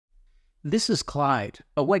This is Clyde,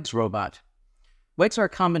 a Whegs robot. Whegs are a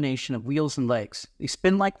combination of wheels and legs. They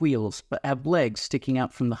spin like wheels, but have legs sticking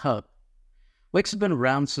out from the hub. Whegs have been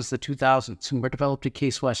around since the 2000s and were developed at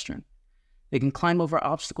Case Western. They can climb over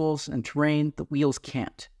obstacles and terrain that wheels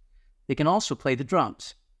can't. They can also play the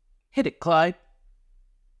drums. Hit it, Clyde.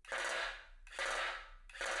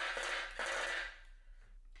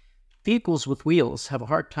 Vehicles with wheels have a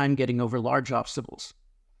hard time getting over large obstacles.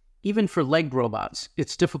 Even for legged robots,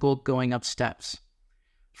 it's difficult going up steps.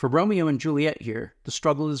 For Romeo and Juliet here, the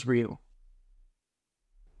struggle is real.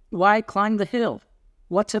 Why climb the hill?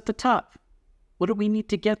 What's at the top? What do we need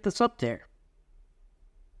to get this up there?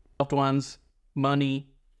 Loved ones,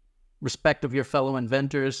 money, respect of your fellow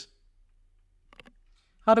inventors.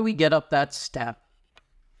 How do we get up that step?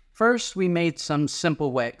 First, we made some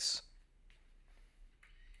simple Whegs.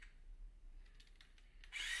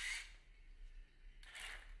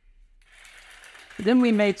 Then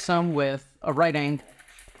we made some with a right angle.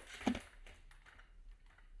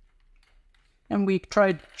 And we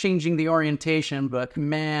tried changing the orientation, but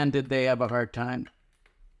man, did they have a hard time.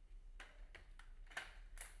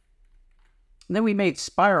 And then we made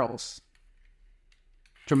spirals.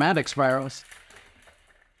 Dramatic spirals.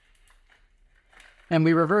 And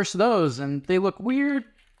we reversed those, and they look weird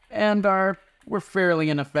and were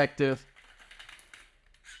fairly ineffective.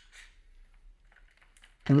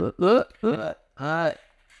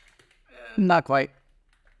 Not quite.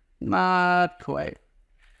 Not quite.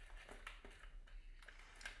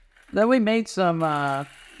 Then we made some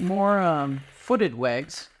more footed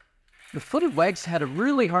Whegs. The footed Whegs had a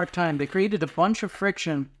really hard time. They created a bunch of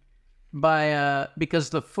friction because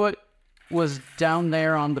the foot was down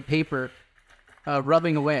there on the paper,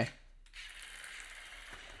 rubbing away.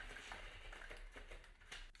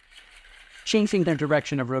 Changing their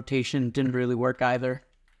direction of rotation didn't really work either.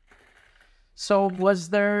 So was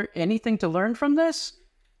there anything to learn from this?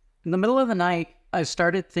 In the middle of the night, I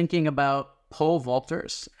started thinking about pole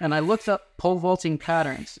vaulters, and I looked up pole vaulting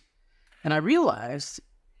patterns, and I realized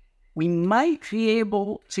we might be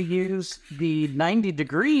able to use the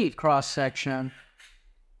 90-degree cross-section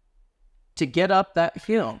to get up that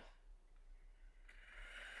hill.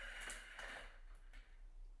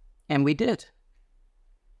 And we did.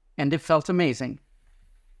 And it felt amazing.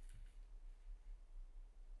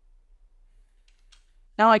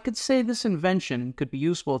 Now, I could say this invention could be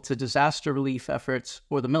useful to disaster relief efforts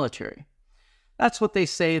or the military. That's what they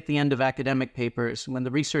say at the end of academic papers when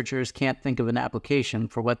the researchers can't think of an application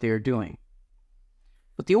for what they are doing.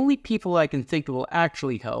 But the only people I can think will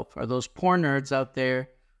actually help are those poor nerds out there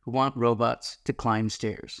who want robots to climb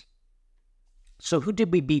stairs. So who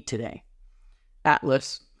did we beat today?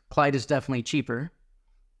 Atlas. Clyde is definitely cheaper.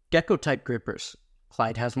 Gecko-type grippers.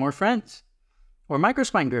 Clyde has more friends. Or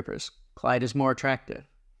microspine grippers. Clyde is more attractive.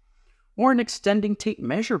 Or an extending tape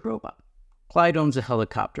measure robot. Clyde owns a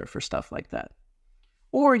helicopter for stuff like that.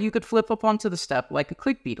 Or you could flip up onto the step like a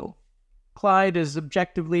click beetle. Clyde is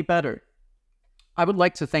objectively better. I would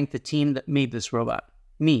like to thank the team that made this robot.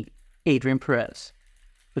 Me, Adrian Perez.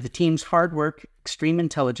 For the team's hard work, extreme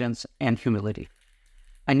intelligence, and humility.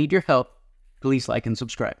 I need your help. Please like and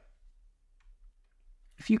subscribe.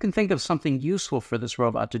 If you can think of something useful for this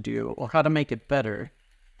robot to do or how to make it better,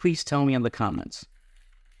 please tell me in the comments.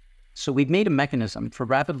 So we've made a mechanism for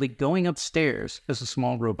rapidly going upstairs as a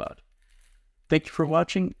small robot. Thank you for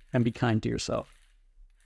watching, and be kind to yourself.